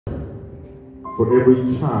for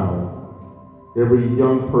every child, every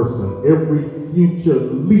young person, every future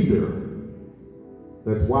leader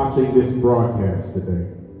that's watching this broadcast today.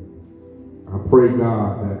 I pray,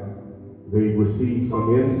 God, that they receive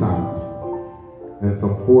some insight and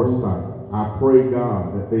some foresight. I pray,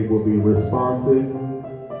 God, that they will be responsive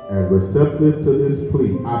and receptive to this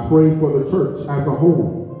plea. I pray for the church as a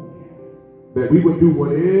whole, that we would do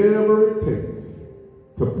whatever it takes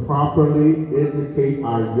to properly educate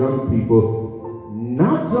our young people,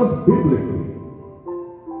 not just biblically,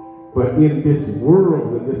 but in this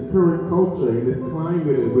world, in this current culture, in this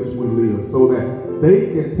climate in which we live, so that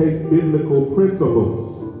they can take biblical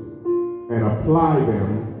principles and apply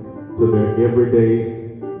them to their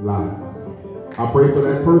everyday lives. I pray for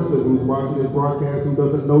that person who's watching this broadcast who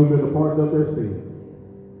doesn't know you in the pardon of their sins.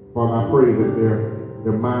 Father, I pray that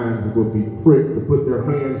their minds will be pricked to put their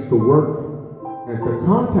hands to work and to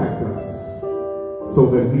contact us so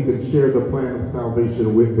that we can share the plan of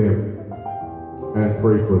salvation with them and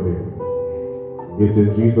pray for them. It's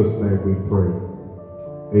in Jesus' name we pray.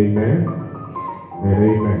 Amen and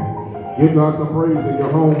amen. Give God some praise in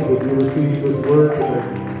your homes if you receive this word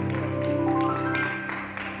today.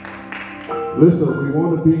 Listen, we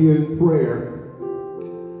want to be in prayer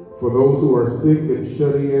for those who are sick and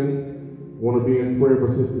shut in. Want to be in prayer for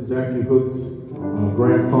Sister Jackie Hook's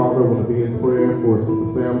grandfather. Want to be in prayer for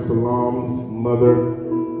Sister Sam Salam's mother.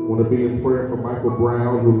 Want to be in prayer for Michael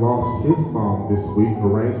Brown, who lost his mom this week.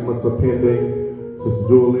 Arrangements are pending. Sister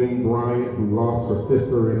Julian Bryant, who lost her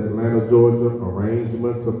sister in Atlanta, Georgia.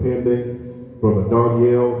 Arrangements are pending. Brother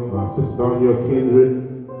Sister Danielle Kendrick,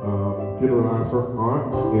 funeralized her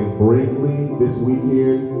aunt in Brinkley this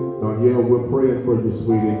weekend. Danielle, we're praying for you,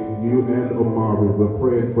 sweetie. You and Omari, we're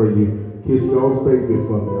praying for you. Kiss y'all's baby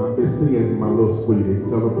for me. I've been seeing my little sweetie.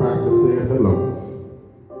 Tell the pastor saying hello.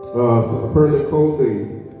 Sister Pearlie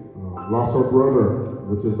Coley lost her brother,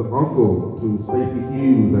 which is the uncle to Stacy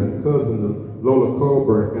Hughes and the cousin to Lola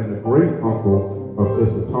Colbert and the great uncle of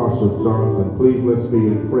Sister Tasha Johnson. Please let's be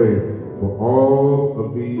in prayer for all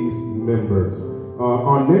of these members.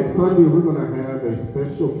 On next Sunday, we're going to have a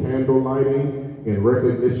special candle lighting in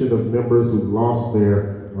recognition of members who lost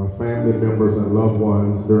their family members and loved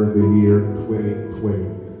ones during the year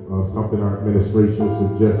 2020. Something our administration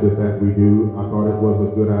suggested that we do. I thought it was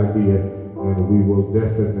a good idea, and we will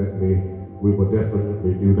definitely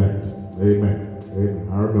do that. Amen. Amen.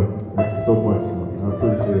 I remember. Thank you so much. I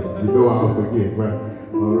appreciate it. You know I'll forget, right?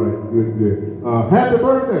 All right. Good. Happy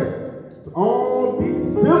birthday to all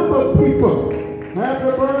December people.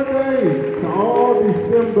 Happy birthday to all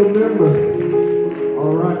December members.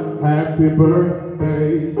 All right. Happy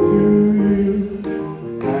birthday to you.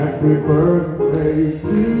 Happy birthday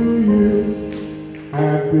to you.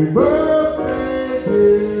 Happy birthday,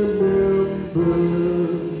 dear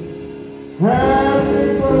members. Happy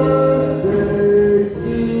birthday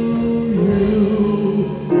to you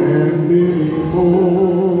and many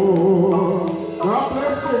more. God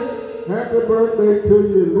bless you. Happy birthday to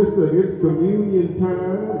you. Listen, it's communion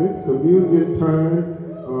time. It's communion time.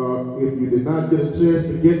 If you did not get a chance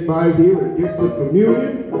to get by here and get your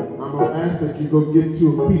communion, I'm going to ask that you go get you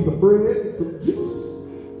a piece of bread and some juice,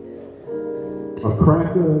 a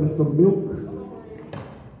cracker and some milk,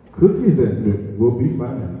 cookies and milk will be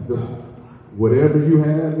fine. Just whatever you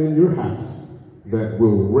have in your house that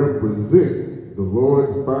will represent the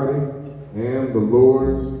Lord's body and the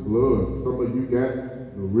Lord's blood. Some of you got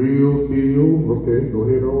the real deal. Okay, go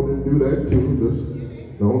ahead on and do that too. Just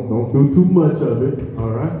don't do too much of it.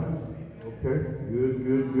 All right. Okay.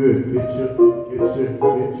 Good. Get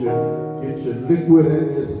your liquid and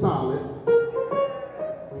your solid.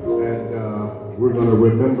 And we're gonna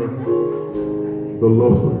remember the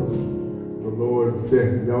Lord's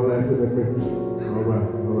death. Y'all laughing at me? All right.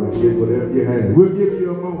 Get whatever you have. We'll give you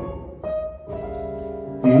a moment.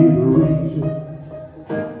 It reaches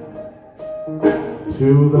to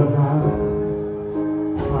the highest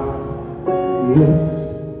mountain.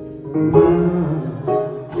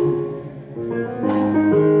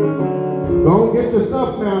 Don't get your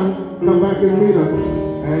stuff now. Come back and meet us.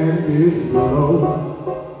 And it flows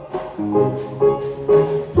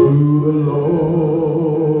to the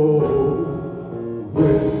lowest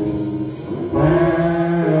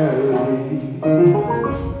valley.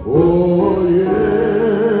 Oh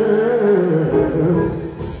yes,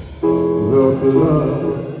 the blood.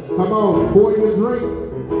 Come on, pour your drink.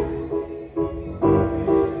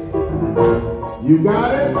 You got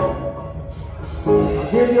it?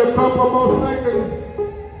 I'll give you a couple more seconds.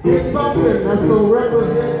 Get something that's going to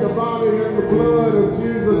represent the body and the blood of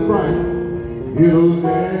Jesus Christ. It'll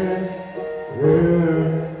never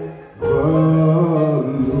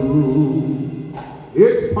lose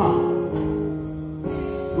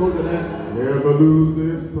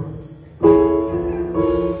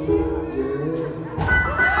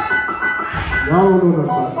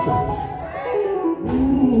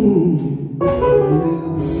All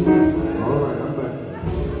right, I'm back.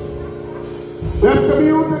 Let's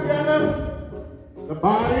commune together. The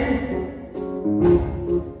body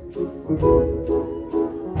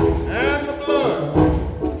and the blood.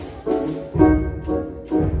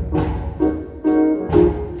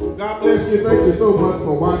 God bless you. Thank you so much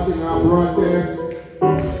for watching our broadcast.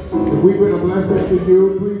 If we've been a blessing to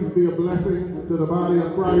you, please be a blessing to the body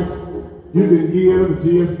of Christ. You can give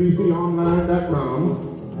gsbconline.com.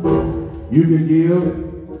 You can give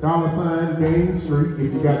 $Gain Street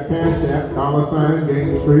if you got Cash App,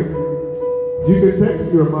 $Gain Street. You can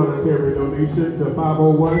text your monetary donation to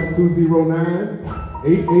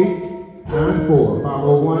 501-209-8894.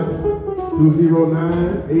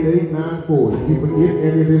 501-209-8894. If you forget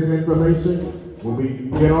any of this information, when we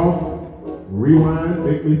get off, rewind,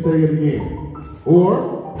 make me say it again.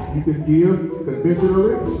 Or you can give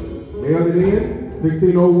conventionally, mail it in,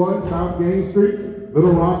 1601 South Gain Street,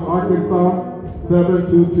 Little Rock, Arkansas,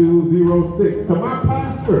 72206. To my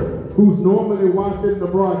pastor, who's normally watching the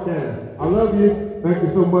broadcast. I love you. Thank you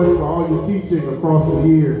so much for all your teaching across the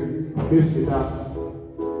years. I miss you, Doc.